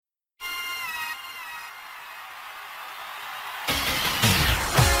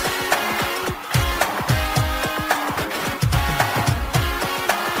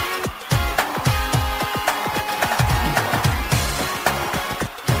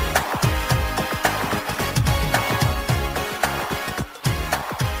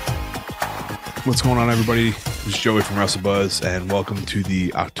What's going on, everybody? It's Joey from WrestleBuzz, and welcome to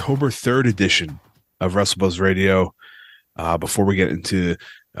the October 3rd edition of WrestleBuzz Radio. Before we get into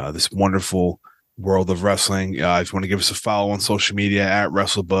this wonderful world of wrestling, I just want to give us a follow on social media at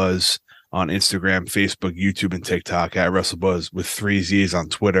WrestleBuzz on Instagram, Facebook, YouTube, and TikTok, at WrestleBuzz with 3 Z's on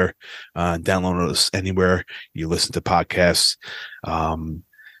Twitter. Download us anywhere you listen to podcasts.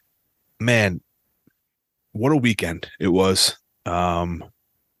 Man, what a weekend it was.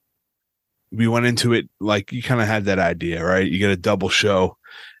 We went into it like you kind of had that idea, right? You get a double show,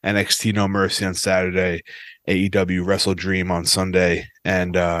 NXT No Mercy on Saturday, AEW Wrestle Dream on Sunday,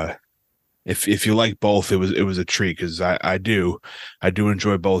 and if you like both, it was a treat because I do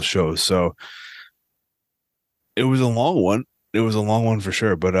enjoy both shows. So it was a long one. It was a long one for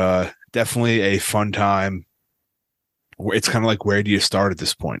sure, but definitely a fun time. It's kind of like, where do you start at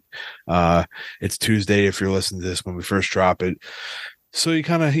this point? It's Tuesday if you're listening to this when we first drop it. So you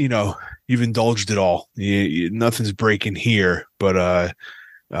kind of, you've indulged it all. Nothing's breaking here, but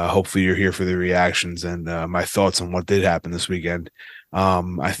hopefully you're here for the reactions and my thoughts on what did happen this weekend.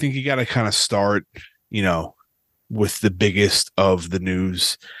 I think you got to kind of start, with the biggest of the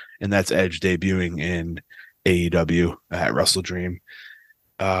news, and that's Edge debuting in AEW at Wrestle Dream.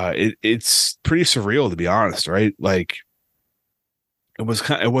 It's pretty surreal, to be honest, right? Like, it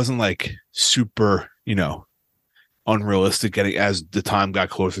wasn't like super, unrealistic getting as the time got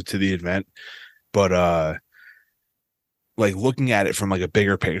closer to the event, but like looking at it from like a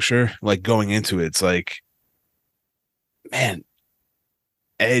bigger picture, like going into it, it's like, man,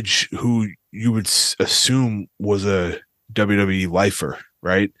 Edge, who you would assume was a WWE lifer,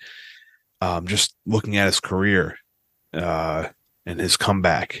 right? Just looking at his career and his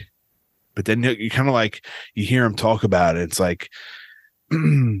comeback, but then you kind of like, you hear him talk about it, it's like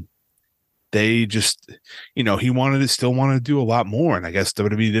they just, he still wanted to do a lot more. And I guess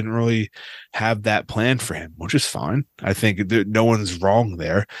WWE didn't really have that plan for him, which is fine. I think no one's wrong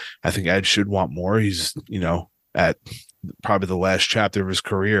there. I think Ed should want more. He's, at probably the last chapter of his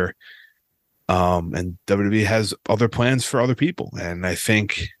career. And WWE has other plans for other people. And I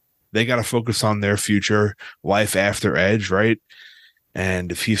think they got to focus on their future life after Edge, right?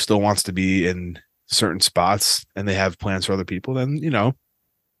 And if he still wants to be in certain spots and they have plans for other people, then,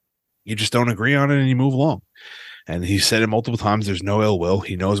 you just don't agree on it and you move along. And he said it multiple times. There's no ill will.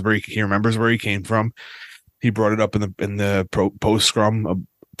 He knows he remembers where he came from. He brought it up in the post scrum of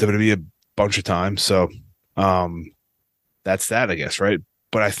WWE a bunch of times. So that's that, I guess. Right.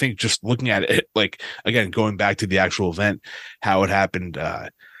 But I think just looking at it, like, again, going back to the actual event, how it happened,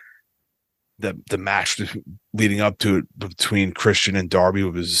 the match leading up to it between Christian and Darby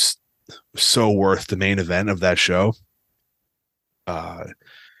was so worth the main event of that show.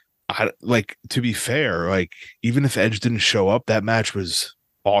 To be fair, like, even if Edge didn't show up, that match was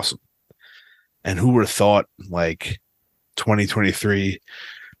awesome. And who would have thought, like, 2023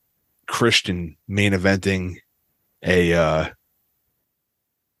 Christian main eventing a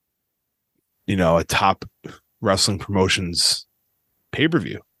top wrestling promotions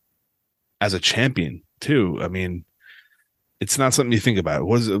pay-per-view as a champion too. I mean, it's not something you think about.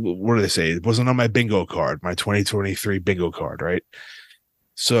 What do they say? It wasn't on my bingo card, my 2023 bingo card, right?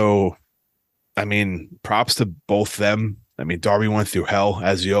 So, I mean, props to both them. I mean, Darby went through hell,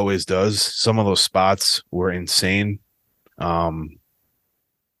 as he always does. Some of those spots were insane. Yeah,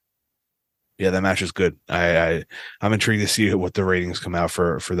 that match is good. I'm intrigued to see what the ratings come out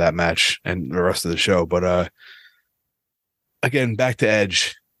for that match and the rest of the show. But again, back to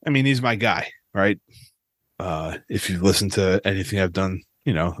Edge. I mean, he's my guy, right? If you've listened to anything I've done,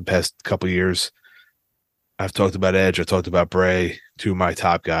 the past couple of years, I've talked about Edge. I talked about Bray, two of my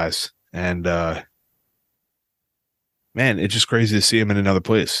top guys. And, man, it's just crazy to see him in another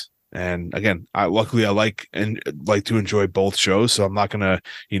place. And again, luckily I like to enjoy both shows. So I'm not going to,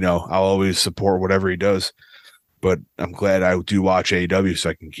 I'll always support whatever he does. But I'm glad I do watch AEW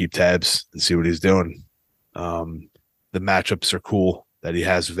so I can keep tabs and see what he's doing. The matchups are cool that he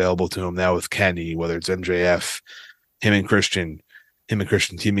has available to him now with Kenny, whether it's MJF, him and Christian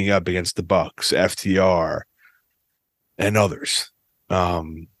teaming up against the Bucks, FTR, and others.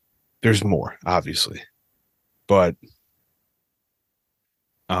 There's more, obviously, but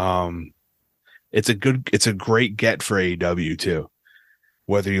it's a great get for AEW too,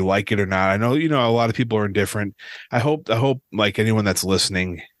 whether you like it or not. I know, a lot of people are indifferent. I hope like anyone that's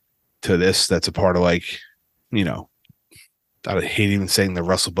listening to this, that's a part of, like, I hate even saying the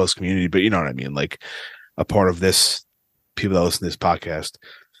WrestleBuzz community, but you know what I mean? Like, a part of this, people that listen to this podcast,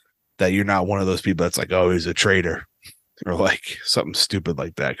 that you're not one of those people that's like, oh, he's a traitor or like something stupid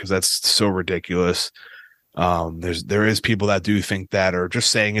like that, because that's so ridiculous. There is people that do think that, or just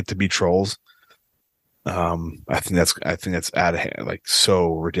saying it to be trolls. I think that's out of hand, like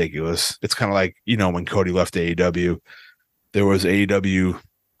so ridiculous. It's kind of like, when Cody left AEW, there was AEW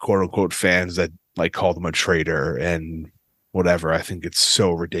quote unquote fans that like called him a traitor and whatever. I think it's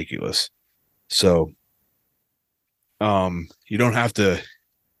so ridiculous. So, you don't have to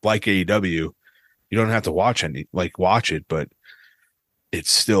like AEW. You don't have to watch it, but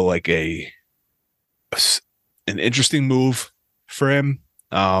it's still like an interesting move for him.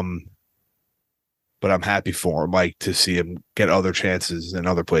 But I'm happy for him, like to see him get other chances in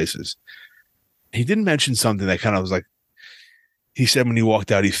other places. He did mention something that kind of was like, he said when he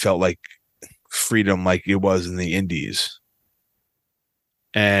walked out, he felt like freedom, like it was in the Indies.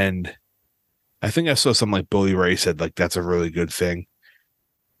 And I think I saw something like Billy Ray said, like, that's a really good thing.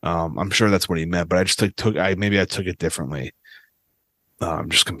 I'm sure that's what he meant, but I just maybe I took it differently.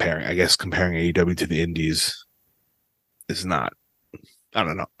 Just comparing AEW to the Indies is not, I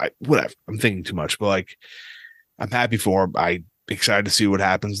don't know. Whatever. I'm thinking too much, but like, I'm happy for him. I'm excited to see what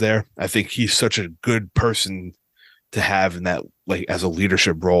happens there. I think he's such a good person to have in that, like, as a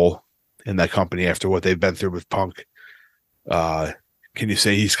leadership role in that company after what they've been through with Punk. Can you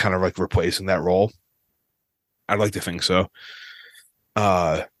say he's kind of like replacing that role? I'd like to think so.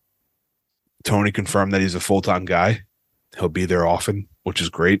 Tony confirmed that he's a full-time guy. He'll be there often, which is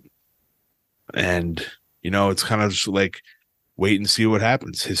great. And, it's kind of just like wait and see what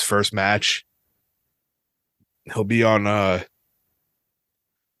happens. His first match, he'll be on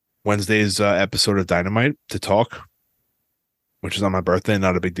Wednesday's episode of Dynamite to talk, which is on my birthday.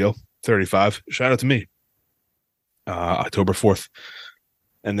 Not a big deal. 35. Shout out to me. October 4th.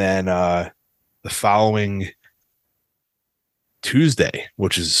 And then the following Tuesday,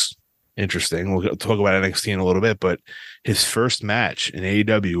 which is interesting. We'll talk about NXT in a little bit, but his first match in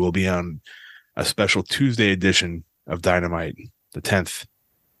AEW will be on a special Tuesday edition of Dynamite, the 10th,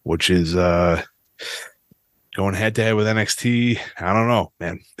 which is going head to head with NXT. I don't know,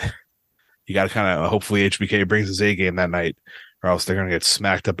 man. You got to kind of, hopefully HBK brings his A game that night, or else they're going to get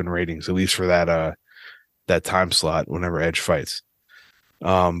smacked up in ratings, at least for that time slot whenever Edge fights.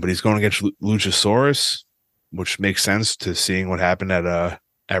 But he's going against Luchasaurus, which makes sense to seeing what happened at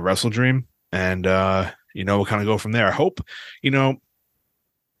WrestleDream, and we'll kind of go from there. I hope,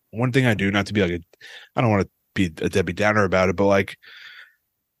 one thing I do, not to be like I don't want to be a Debbie Downer about it, but like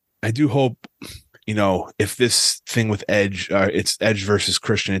I do hope, if this thing with Edge, it's Edge versus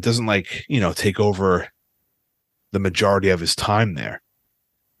Christian, it doesn't like, take over the majority of his time there.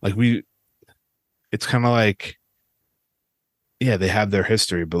 Like it's kind of like, yeah, they have their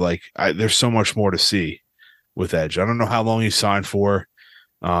history, but like there's so much more to see with Edge. I don't know how long he signed for.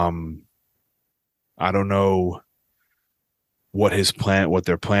 I don't know what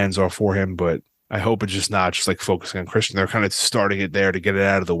their plans are for him, but I hope it's just not just like focusing on Christian. They're kind of starting it there to get it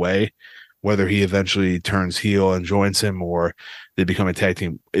out of the way. Whether he eventually turns heel and joins him or they become a tag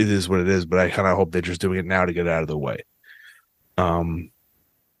team, it is what it is. But I kind of hope they're just doing it now to get it out of the way. But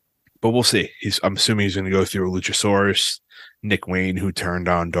we'll see. I'm assuming he's going to go through Luchasaurus, Nick Wayne, who turned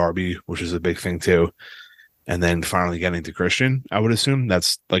on Darby, which is a big thing too. And then finally getting to Christian. I would assume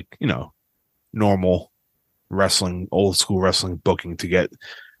that's like, normal wrestling, old school wrestling booking to get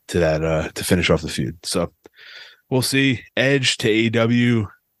to that, to finish off the feud. So we'll see. Edge to AEW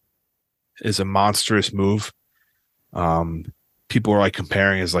is a monstrous move. People are like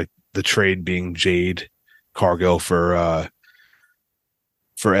comparing as like the trade being Jade Cargill for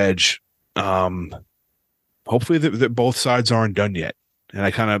Edge. Hopefully that both sides aren't done yet. And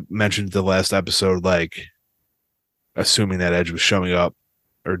I kind of mentioned the last episode, like assuming that Edge was showing up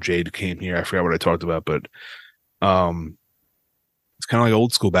or Jade came here. I forgot what I talked about, but it's kind of like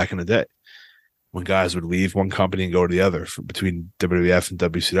old school back in the day when guys would leave one company and go to the other between WWF and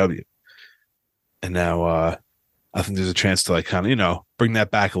WCW. And now I think there's a chance to like kind of, bring that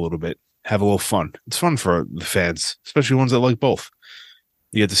back a little bit, have a little fun. It's fun for the fans, especially ones that like both.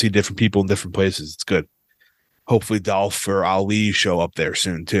 You get to see different people in different places. It's good. Hopefully Dolph or Ali show up there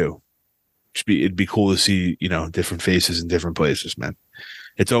soon too. It'd be cool to see, different faces in different places, man.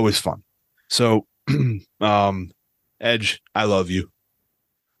 It's always fun. So, Edge, I love you.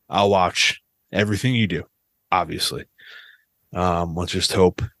 I'll watch everything you do, obviously. Let's just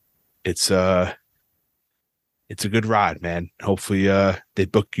hope it's a good ride, man. Hopefully they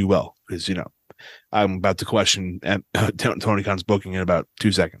book you well, because I'm about to question Tony Khan's booking in about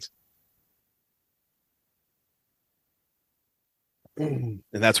 2 seconds. And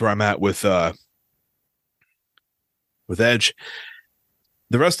that's where I'm at with Edge.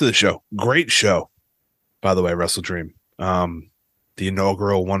 The rest of the show, great show, by the way, WrestleDream. The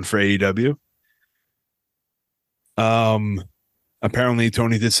inaugural one for AEW. Apparently,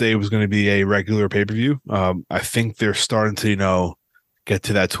 Tony did say it was going to be a regular pay-per-view. I think they're starting to, get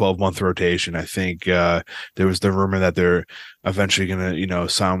to that 12-month rotation. I think there was the rumor that they're eventually going to,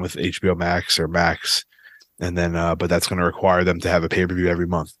 sign with HBO Max or Max, and then, but that's going to require them to have a pay-per-view every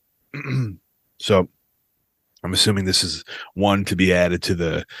month. So I'm assuming this is one to be added to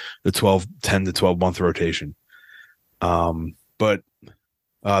the 10 to 12 month rotation. But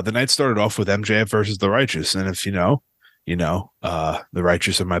the night started off with MJF versus the Righteous, and if the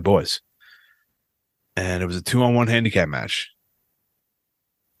Righteous are my boys. And it was a 2-on-1 handicap match.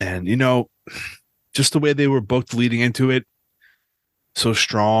 And just the way they were booked leading into it, so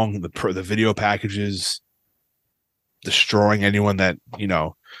strong. The video packages destroying anyone that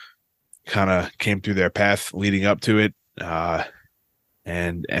kind of came through their path leading up to it.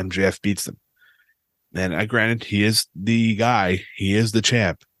 And MJF beats them. And granted, he is the guy, he is the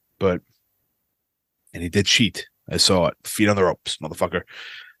champ, and he did cheat. I saw it. Feet on the ropes, motherfucker.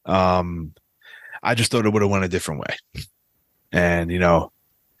 I just thought it would have went a different way. And,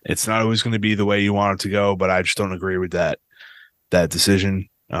 it's not always going to be the way you want it to go, but I just don't agree with that decision.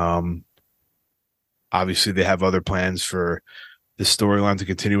 Obviously, they have other plans for the storyline to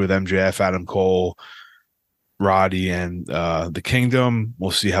continue with MJF, Adam Cole, Roddy, and the Kingdom.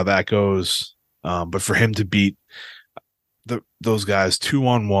 We'll see how that goes. But for him to beat those guys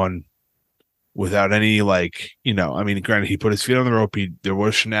 2-on-1 without any granted, he put his feet on the rope. There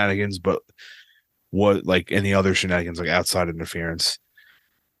was shenanigans, but what any other shenanigans, like outside interference,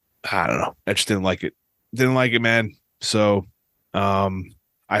 I don't know. I just didn't like it. Didn't like it, man. So I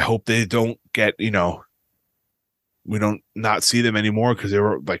hope they don't get, we don't not see them anymore, because they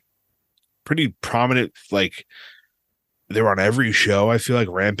were pretty prominent. They were on every show. I feel like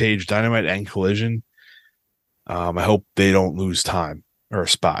Rampage, Dynamite, and Collision. I hope they don't lose time or a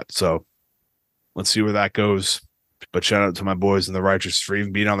spot. So let's see where that goes. But shout out to my boys in the Righteous for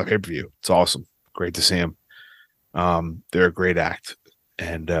even being on the pay-per-view. It's awesome. Great to see them. They're a great act.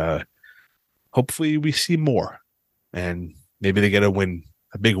 And hopefully we see more. And maybe they get a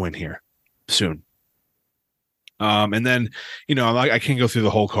big win here soon. And then, I can't go through the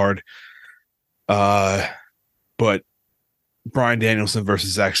whole card. But Bryan Danielson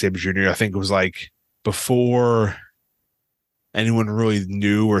versus Zack Sabre Jr., I think it was before anyone really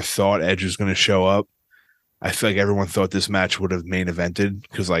knew or thought Edge was going to show up. I feel like everyone thought this match would have main evented,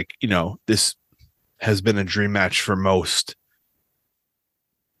 because this has been a dream match for most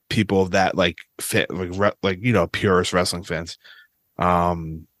people of that purist wrestling fans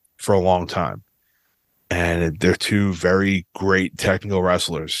for a long time. And they're two very great technical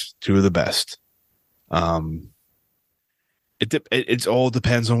wrestlers, two of the best. It all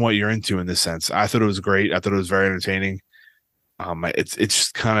depends on what you're into in this sense. I thought it was great. I thought it was very entertaining. It's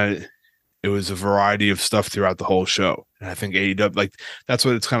just it was a variety of stuff throughout the whole show. And I think AEW, that's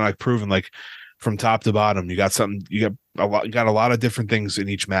what it's kind of proven, from top to bottom, you got a lot of different things in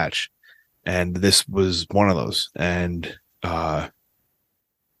each match. And this was one of those. And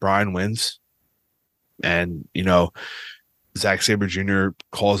Bryan wins. And, Zack Sabre Jr.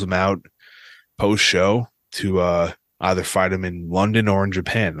 calls him out post-show to either fight him in London or in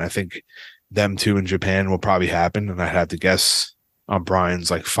Japan. And I think them two in Japan will probably happen. And I'd have to guess on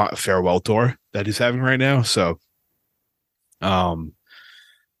Bryan's farewell tour that he's having right now. So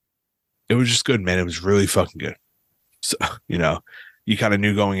it was just good, man. It was really fucking good. So, you kind of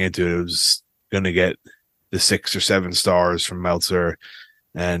knew going into it was going to get the 6 or 7 stars from Meltzer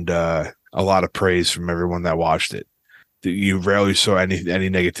and a lot of praise from everyone that watched it. You rarely saw any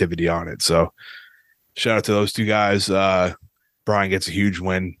negativity on it. So shout out to those two guys. Bryan gets a huge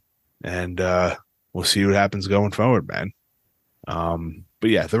win, and we'll see what happens going forward, man. But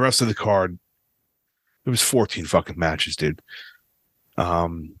yeah, the rest of the card, it was 14 fucking matches, dude.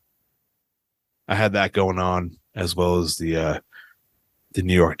 I had that going on, as well as the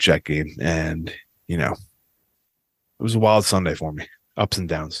New York Jet game, and it was a wild Sunday for me. Ups and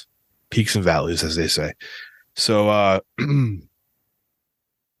downs, peaks and valleys, as they say. So I don't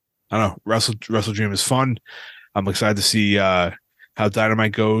know. Wrestle Dream is fun. I'm excited to see how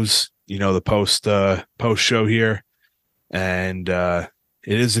Dynamite goes. The post show here, and it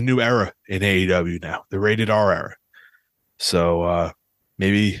is a new era in AEW now, the rated R era. So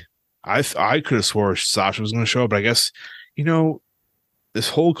maybe I could have swore Sasha was going to show up, but I guess this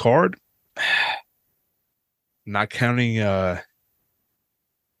whole card, not counting the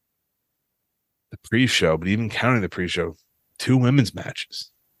pre-show, but even counting the pre-show, 2 women's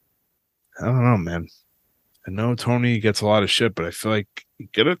matches. I don't know, man. I know Tony gets a lot of shit, but I feel like he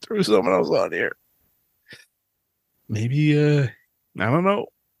could have threw someone else on here. Maybe, I don't know.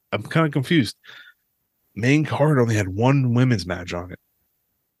 I'm kind of confused. main card only had one women's match on it.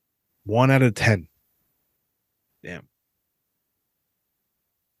 1 out of 10. Damn.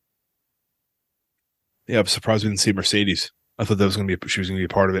 Yeah, I'm surprised we didn't see Mercedes. I thought she was gonna be a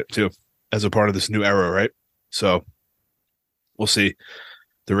part of it too, as a part of this new era, right? So we'll see.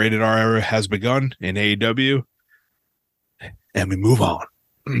 The rated R era has begun in AEW, and we move on.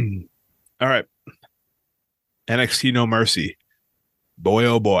 All right. NXT No Mercy. Boy,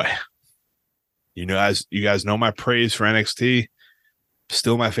 oh boy. You guys know my praise for NXT.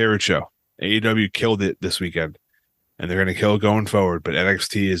 Still my favorite show. AEW killed it this weekend, and they're going to kill it going forward. But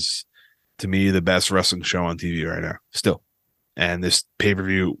NXT is, to me, the best wrestling show on TV right now. Still. And this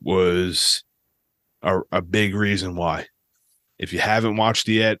pay-per-view was a big reason why. If you haven't watched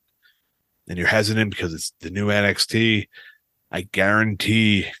it yet, and you're hesitant because it's the new NXT, I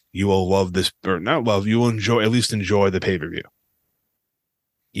guarantee you will love this, or not love, you will enjoy, at least enjoy the pay-per-view.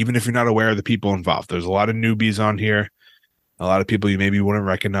 Even if you're not aware of the people involved. There's a lot of newbies on here. A lot of people you maybe wouldn't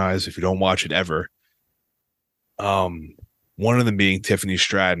recognize if you don't watch it ever. One of them being Tiffany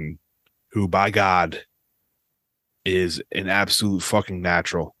Stratton, who, by God, is an absolute fucking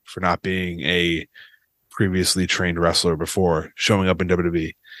natural for not being a previously trained wrestler before showing up in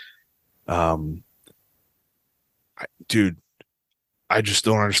WWE. Dude, I just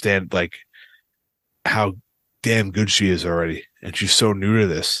don't understand like how damn good she is already, and she's so new to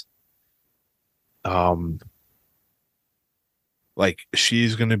this. Like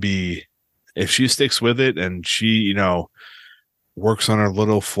she's gonna be, if she sticks with it and she, works on her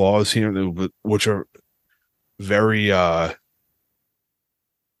little flaws here, which are very,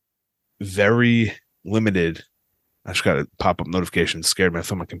 very limited. I just got a pop-up notification. It scared me. I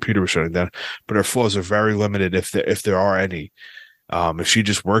thought my computer was shutting down. But her flaws are very limited if there are any. If she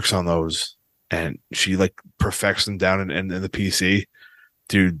just works on those and she like perfects them down in the PC,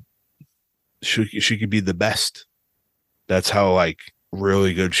 dude, she could be the best. That's how like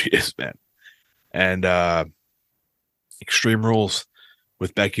really good she is, man. And Extreme Rules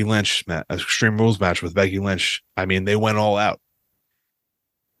with Becky Lynch, Extreme Rules match with Becky Lynch. I mean, they went all out.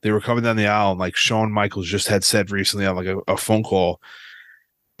 They were coming down the aisle, and like Shawn Michaels just had said recently on like a phone call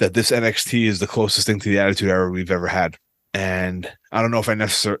that this NXT is the closest thing to the Attitude Era we've ever had. And I don't know if I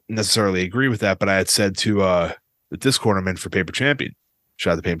necessarily agree with that, but I had said to the Discord I'm in for Paper Champion,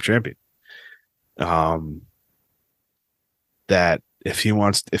 shout out to Paper Champion, that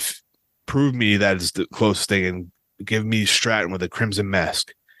if prove me that is the closest thing and give me Stratton with a crimson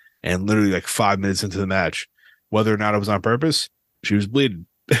mask, and literally like 5 minutes into the match, whether or not it was on purpose, she was bleeding.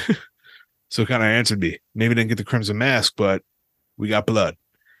 So kind of answered me. Maybe didn't get the crimson mask, but we got blood.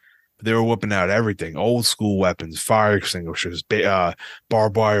 They were whipping out everything: old school weapons, fire extinguishers,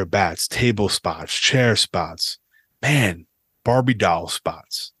 barbed wire bats, table spots, chair spots, man, Barbie doll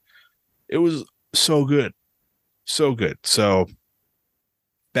spots. It was so good. So good. So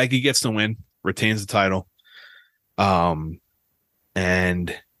Becky gets the win, retains the title. And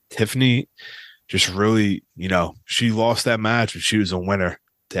Tiffany just really, she lost that match, but she was a winner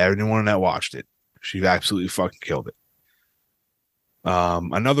to everyone that watched it. She absolutely fucking killed it.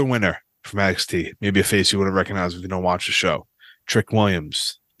 Another winner from NXT, maybe a face you wouldn't recognize if you don't watch the show. Trick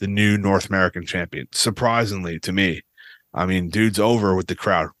Williams, the new North American champion. Surprisingly to me. I mean, dude's over with the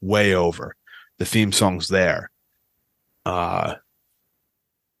crowd, way over. The theme song's there. But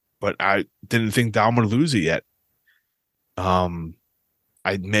I didn't think Dom would lose it yet.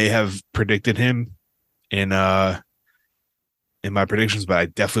 I may have predicted him in my predictions, but I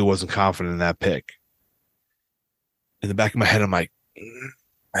definitely wasn't confident in that pick. In the back of my head, I'm like,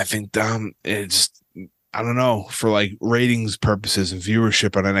 I think Dom, I don't know, for like ratings purposes and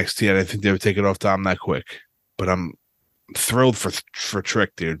viewership on NXT, I didn't think they would take it off Dom that quick. But I'm thrilled for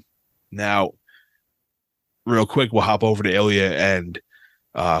Trick, dude. Now, real quick, we'll hop over to Ilya and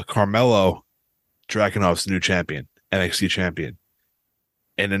Carmelo Dragunov's new champion, NXT champion,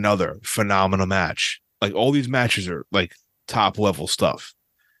 in another phenomenal match. Like all these matches are like top level stuff.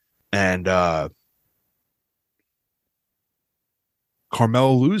 And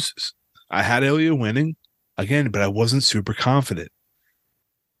Carmelo loses. I had Ilya winning again, but I wasn't super confident.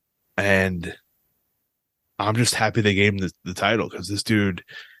 And I'm just happy they gave him the title because this dude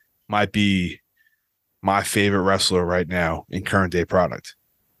might be my favorite wrestler right now in current day product,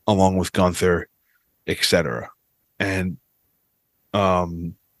 along with Gunther, etc. And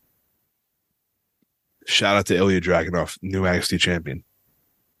shout out to Ilya Dragunov, new NXT champion.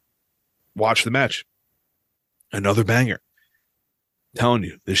 Watch the match. Another banger. I'm telling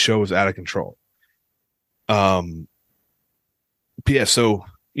you, this show is out of control. Yeah, so,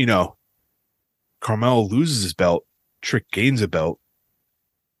 Carmelo loses his belt. Trick gains a belt.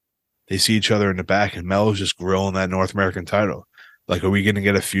 They see each other in the back, and Melo's just grilling that North American title. Like, are we going to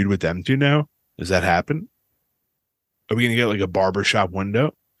get a feud with them two now? Does that happen? Are we going to get like a barbershop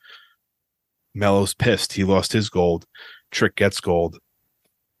window? Melo's pissed. He lost his gold. Trick gets gold.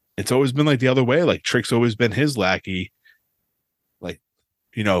 It's always been like the other way. Like, Trick's always been his lackey, like,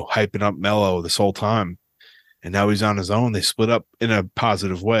 hyping up Melo this whole time. And now he's on his own. They split up in a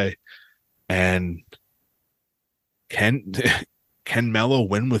positive way. And can Melo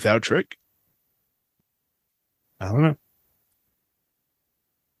win without Trick? I don't know.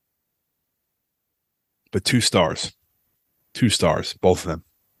 But 2 stars. 2 stars, both of them.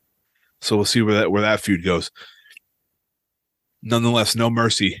 So we'll see where that feud goes. Nonetheless, No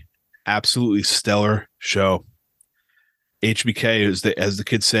Mercy, absolutely stellar show. HBK, as the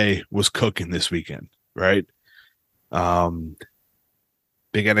kids say, was cooking this weekend, right?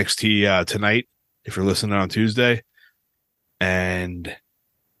 Big NXT tonight, if you're listening on Tuesday, and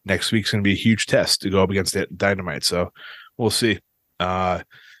next week's going to be a huge test to go up against Dynamite. So we'll see.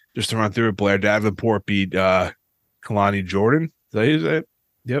 Just to run through it, Blair Davenport beat Kalani Jordan. Is that his name?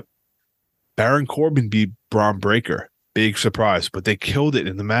 Yep. Baron Corbin beat Braun Breaker. Big surprise, but they killed it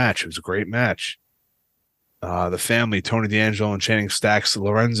in the match. It was a great match. The family, Tony D'Angelo and Channing Stacks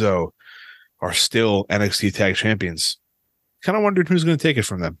Lorenzo, are still NXT Tag Champions. Kind of wondered who's going to take it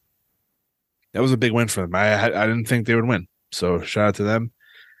from them. That was a big win for them. I didn't think they would win. So shout out to them.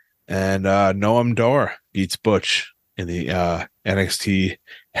 And Noam Dar beats Butch in the NXT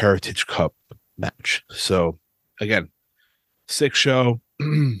Heritage Cup match. So again, sick show,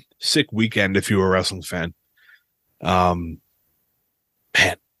 sick weekend if you were a wrestling fan. Man,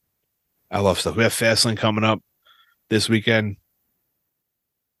 I love stuff. We have Fastlane coming up this weekend.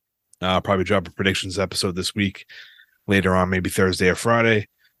 I'll probably drop a predictions episode this week, later on, maybe Thursday or Friday.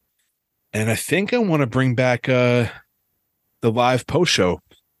 And I think I want to bring back the live post-show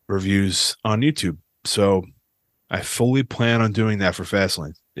reviews on YouTube. So I fully plan on doing that for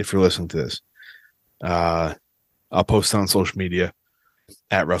Fastlane, if you're listening to this. I'll post on social media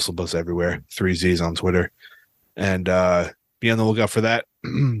at WrestleBuzz everywhere, 3 Z's on Twitter. And be on the lookout for that.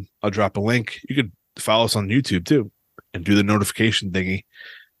 I'll drop a link. You could follow us on YouTube too and do the notification thingy,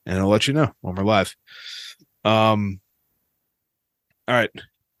 and I'll let you know when we're live. All right,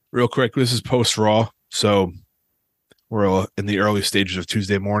 real quick, this is post Raw, so we're in the early stages of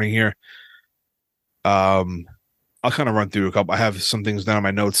Tuesday morning here. I'll kind of run through a couple. I have some things down on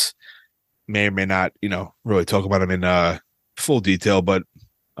my notes. May or may not, really talk about them in full detail, but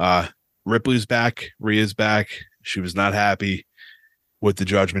Ripley's back. Rhea's back. She was not happy with the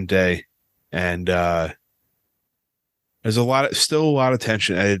Judgment Day, and there's still a lot of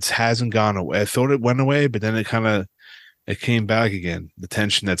tension. It hasn't gone away. I thought it went away, but then it came back again. The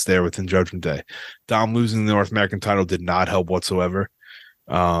tension that's there within Judgment Day. Dom losing the North American title did not help whatsoever.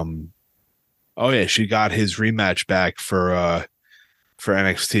 Oh yeah, she got his rematch back for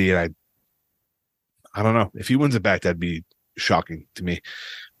NXT, and I don't know if he wins it back. That'd be shocking to me.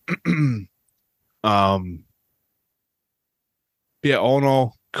 Yeah, all in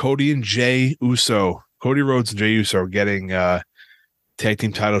all, Cody Rhodes and Jey Uso are getting tag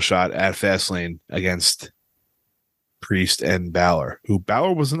team title shot at Fastlane against Priest and Balor, who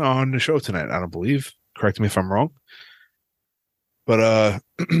Balor wasn't on the show tonight, I don't believe. Correct me if I'm wrong. But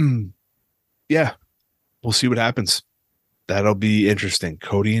yeah, we'll see what happens. That'll be interesting.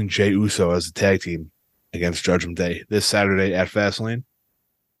 Cody and Jey Uso as a tag team against Judgment Day this Saturday at Fastlane.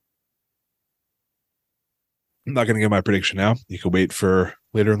 I'm not going to give my prediction now. You can wait for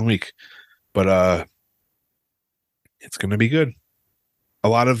later in the week. But it's going to be good. A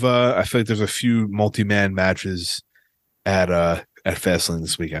lot of I feel like there's a few multi-man matches at Fastlane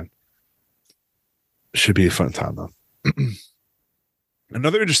this weekend. Should be a fun time though.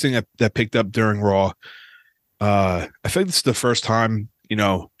 Another interesting that picked up during Raw. I think this is the first time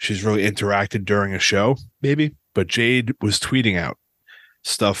she's really interacted during a show, maybe. But Jade was tweeting out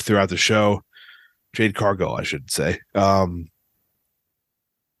stuff throughout the show. Jade Cargill, I should say.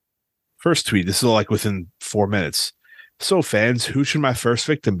 First tweet. This is like within 4 minutes. So fans, who should my first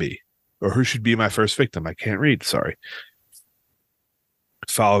victim be? Or who should be my first victim? I can't read. Sorry.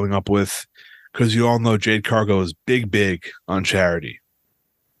 Following up with, because you all know Jade Cargill is big on charity.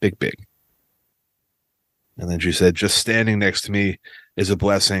 Big. And then she said, just standing next to me is a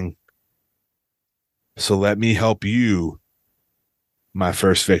blessing. So let me help you, my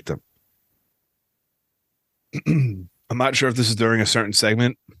first victim. I'm not sure if this is during a certain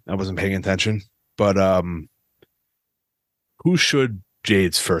segment. I wasn't paying attention. But who should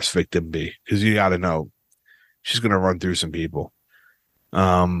Jade's first victim be? Because you got to know. She's going to run through some people.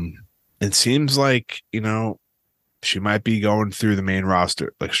 It seems like, She might be going through the main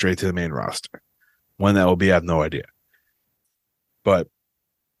roster, like straight to the main roster. When that will be, I have no idea. But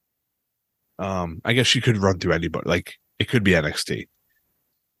I guess she could run through anybody. Like it could be NXT.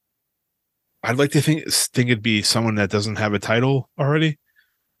 I'd like to think it'd be someone that doesn't have a title already.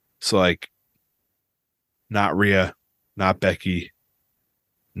 So like not Rhea, not Becky,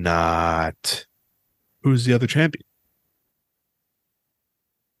 not who's the other champion?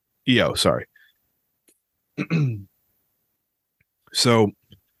 Io, sorry. So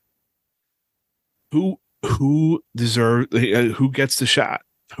who deserve who gets the shot?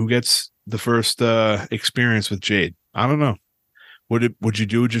 Who gets the first experience with Jade? I don't know. Would you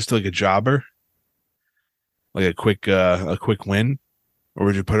do just like a jobber? Like a quick win? Or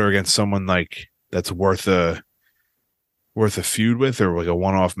would you put her against someone like that's worth a feud with or like a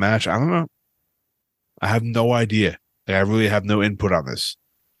one-off match? I don't know. I have no idea. Like, I really have no input on this.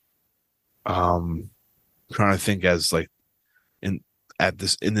 Trying to think as like in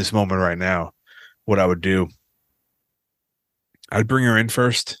this moment right now, what I would do. I'd bring her in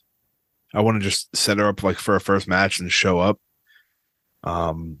first. I want to just set her up like for a first match and show up.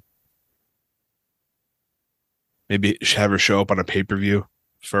 Maybe have her show up on a pay-per-view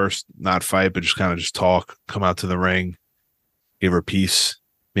first, not fight, but just kind of just talk, come out to the ring, give her peace.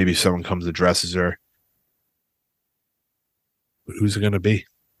 Maybe someone comes addresses her. But who's it going to be?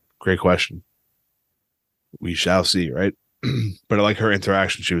 Great question. We shall see, right? But I like her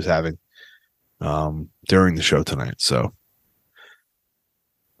interaction she was having during the show tonight. So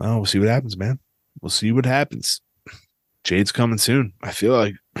we'll see what happens, man. We'll see what happens. Jade's coming soon. I feel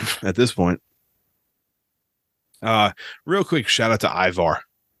like at this point. Real quick shout out to Ivar.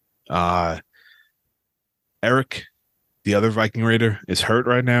 Eric, the other Viking Raider, is hurt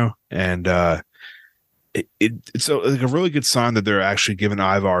right now, and it's like a really good sign that they're actually giving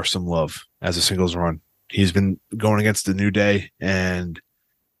Ivar some love as a singles run. He's been going against the New Day, and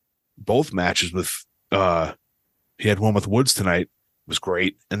both matches with he had one with Woods tonight, was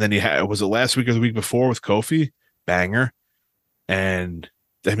great, and then he had was it last week or the week before with Kofi, banger, and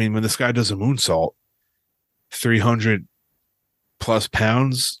I mean when this guy does a moonsault, 300 plus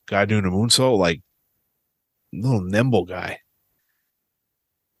pounds guy doing a moonsault, like little nimble guy.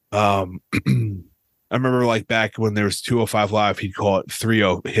 I remember like back when there was 205 Live, he'd call it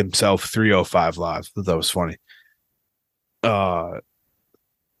 30 himself 305 Live. I thought that was funny. Yeah,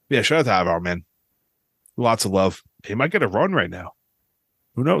 shout out to Ivar, man. Lots of love. He might get a run right now.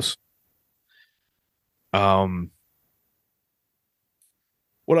 Who knows? What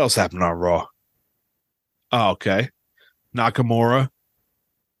else happened on Raw? Oh, okay. Nakamura.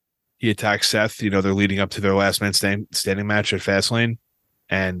 He attacks Seth. You know, they're leading up to their last man standing match at Fastlane.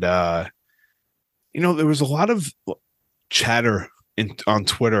 And, you know, there was a lot of chatter on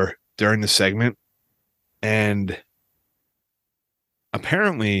Twitter during the segment. And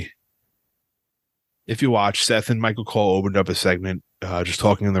apparently, if you watch, Seth and Michael Cole opened up a segment just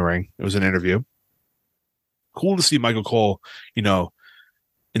talking in the ring. It was an interview. Cool to see Michael Cole, you know,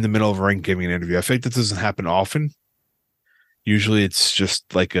 in the middle of a ring giving an interview. I think that doesn't happen often. Usually it's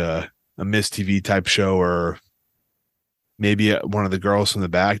just like a Miss TV type show or maybe one of the girls from the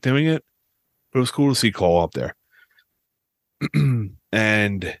back doing it. But it was cool to see Cole up there.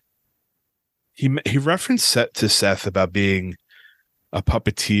 And he referenced Seth about being a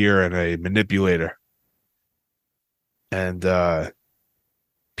puppeteer and a manipulator. And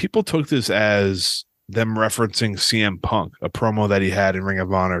people took this as them referencing CM Punk, a promo that he had in Ring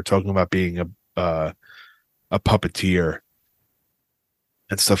of Honor, talking about being a puppeteer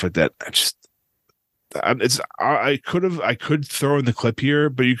and stuff like that. I could throw in the clip here,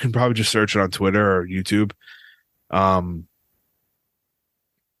 but you can probably just search it on Twitter or YouTube.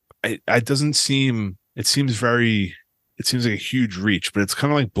 It doesn't seem. It seems like a huge reach, but it's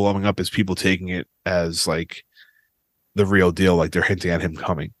kind of like blowing up as people taking it as like the real deal, like they're hinting at him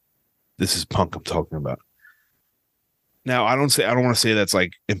coming. This is Punk I'm talking about. Now, I don't want to say that's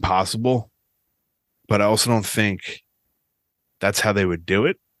like impossible, but I also don't think that's how they would do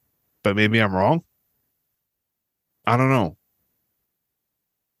it. But maybe I'm wrong. I don't know.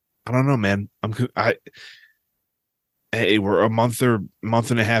 Man. Hey, we're a month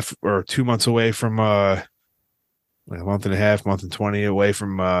and a half or 2 months away from like a month and a half, month and 20 away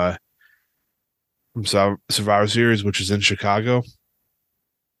from Survivor Series, which is in Chicago.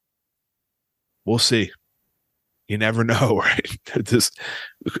 We'll see. You never know, right?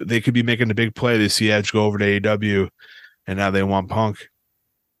 They could be making a big play. They see Edge go over to AEW, and now they want Punk.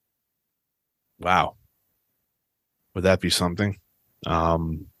 Wow. Would that be something?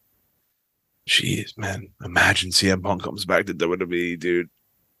 Jeez, man. Imagine CM Punk comes back to WWE, dude.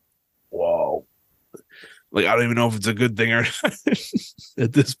 Whoa. Like, I don't even know if it's a good thing or not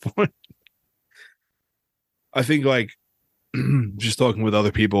at this point. I think, like, just talking with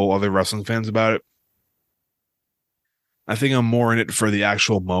other people, other wrestling fans about it, I think I'm more in it for the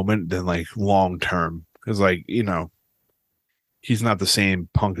actual moment than like long term. Because, like, he's not the same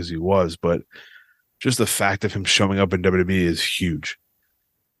Punk as he was, but just the fact of him showing up in WWE is huge.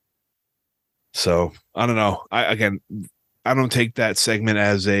 So I don't know. I don't take that segment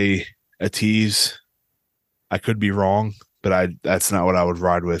as a tease. I could be wrong, but that's not what I would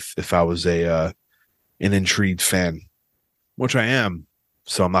ride with if I was an intrigued fan, which I am.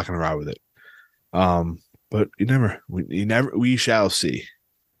 So I'm not going to ride with it. But we shall see.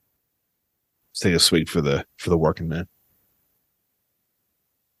 Let's take a swig for the working man.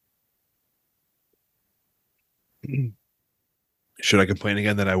 Should I complain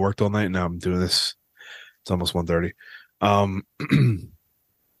again that I worked all night? No, I'm doing this. It's almost 1:30.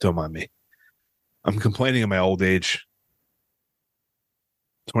 Don't mind me. I'm complaining in my old age.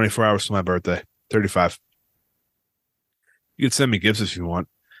 24 hours to my birthday. 35. You can send me gifts if you want.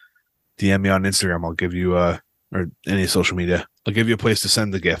 DM me on Instagram. I'll give you or any social media. I'll give you a place to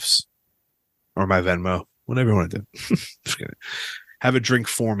send the gifts. Or my Venmo. Whatever you want to do. Just kidding. Have a drink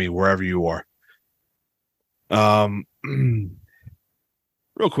for me wherever you are.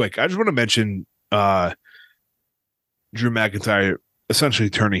 Real quick, I just want to mention Drew McIntyre essentially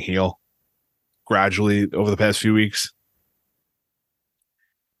turning heel gradually over the past few weeks.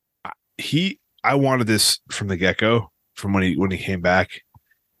 I wanted this from the get-go, from when he came back,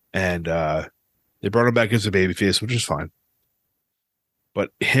 and they brought him back as a babyface, which is fine.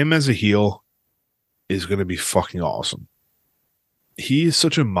 But him as a heel is going to be fucking awesome. He is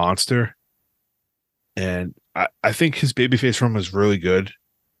such a monster, and I think his babyface run was really good.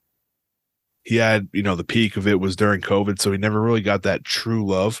 He had, the peak of it was during COVID, so he never really got that true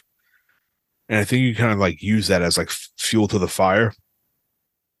love. And I think you kind of like use that as like fuel to the fire.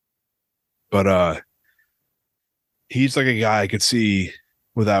 But he's like a guy I could see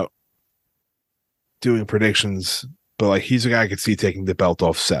without doing predictions, but like he's a guy I could see taking the belt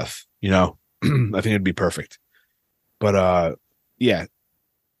off Seth, I think it'd be perfect. But yeah.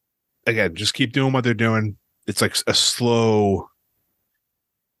 Again, just keep doing what they're doing. It's like a slow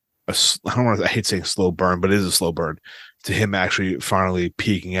I hate saying slow burn, but it is a slow burn to him actually finally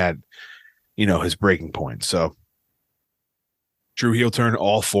peaking at, his breaking point. So Drew heel turn,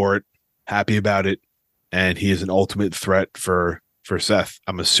 all for it, happy about it. And he is an ultimate threat for Seth.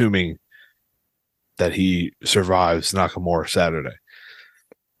 I'm assuming that he survives Nakamura Saturday.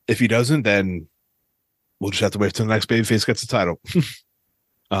 If he doesn't, then we'll just have to wait till the next babyface gets the title.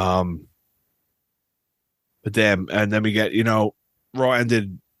 But damn, and then we get, Raw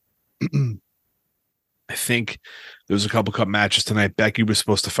ended. I think there was a couple cup matches tonight. Becky was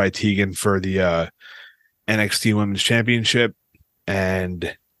supposed to fight Tegan for the NXT Women's Championship,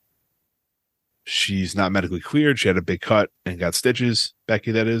 and she's not medically cleared. She had a big cut and got stitches.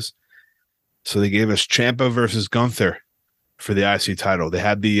 Becky, that is. So they gave us Ciampa versus Gunther for the IC title. They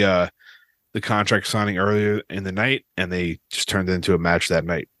had the contract signing earlier in the night, and they just turned it into a match that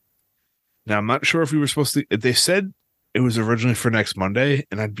night. Now, I'm not sure if we were supposed to. They said it was originally for next Monday,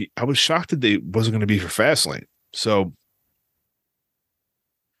 and I was shocked that they wasn't going to be for Fastlane. So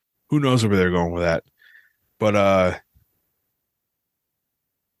who knows where they're going with that? But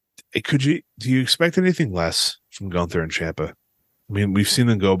do you expect anything less from Gunther and Ciampa? I mean, we've seen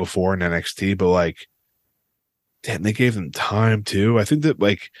them go before in NXT, but like, damn, they gave them time too. I think that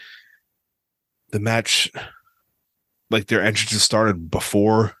like the match, like their entrances started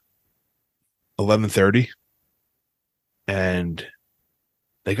before 11:30, and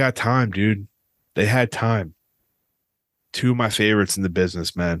they got time, dude. They had time. Two of my favorites in the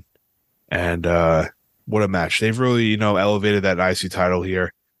business, man. And what a match. They've really, elevated that IC title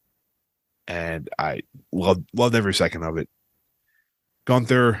here, and I loved every second of it.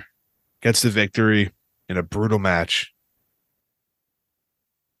 Gunther gets the victory in a brutal match,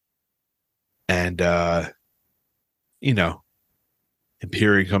 and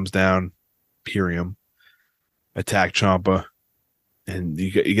Imperium comes down. Imperium attack Ciampa, and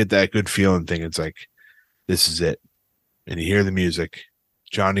you get that good feeling thing. It's like, this is it. And you hear the music.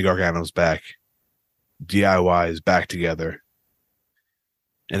 Johnny Gargano's back. DIY is back together.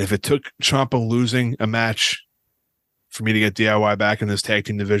 And if it took Ciampa losing a match for me to get DIY back in this tag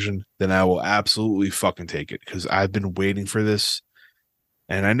team division, then I will absolutely fucking take it, because I've been waiting for this.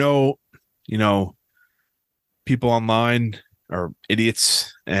 And I know, people online are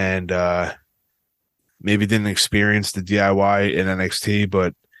idiots and maybe didn't experience the DIY in NXT,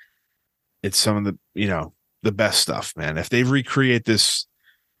 but it's some of the, the best stuff, man. If they recreate this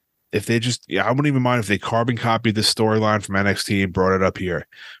if they just, I wouldn't even mind if they carbon copied the storyline from NXT and brought it up here,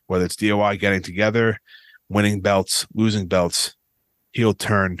 whether it's DOI getting together, winning belts, losing belts, heel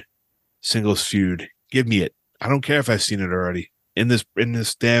turn, singles feud. Give me it. I don't care if I've seen it already in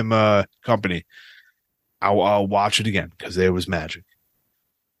this damn company. I'll watch it again because it was magic.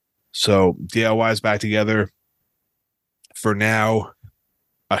 So DIY is back together. For now,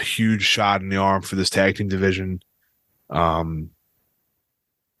 a huge shot in the arm for this tag team division. And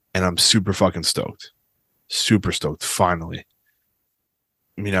I'm super fucking stoked. Super stoked, finally.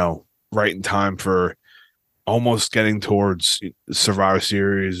 Right in time for almost getting towards Survivor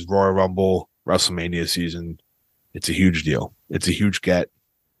Series, Royal Rumble, WrestleMania season. It's a huge deal. It's a huge get.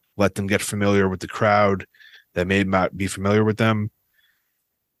 Let them get familiar with the crowd that may not be familiar with them.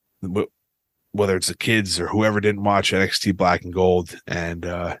 Whether it's the kids or whoever didn't watch NXT Black and Gold. And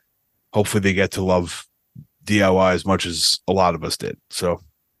hopefully they get to love DIY as much as a lot of us did. So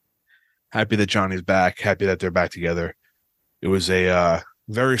happy that Johnny's back. Happy that they're back together. It was a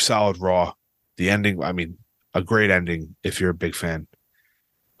very solid Raw. The ending, a great ending if you're a big fan.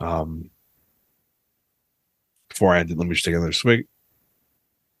 Before I ended, let me just take another swig.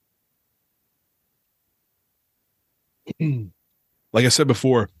 Like I said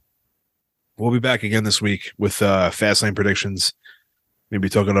before, we'll be back again this week with Fastlane predictions. Maybe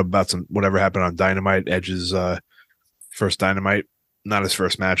talking about some whatever happened on Dynamite, Edge's first Dynamite. Not his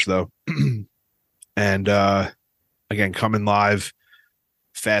first match, though. And again, coming live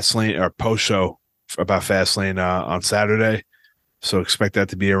Fastlane or post show about Fastlane on Saturday. So expect that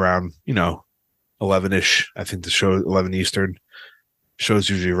to be around, 11-ish. I think the show 11 Eastern. Shows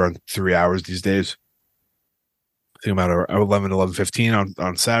usually run 3 hours these days. I think about 11:15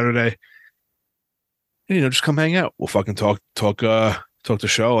 on Saturday. And, just come hang out. We'll fucking talk the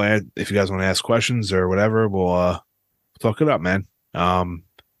show. And if you guys want to ask questions or whatever, we'll talk it up, man.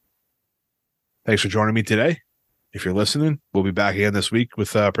 Thanks for joining me today. If you're listening, we'll be back again this week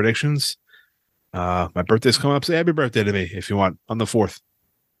with predictions. My birthday's coming up. Say happy birthday to me if you want on the 4th.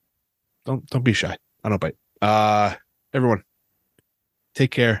 Don't be shy. I don't bite. Everyone, take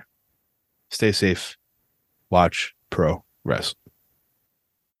care. Stay safe. Watch Pro Wrestling.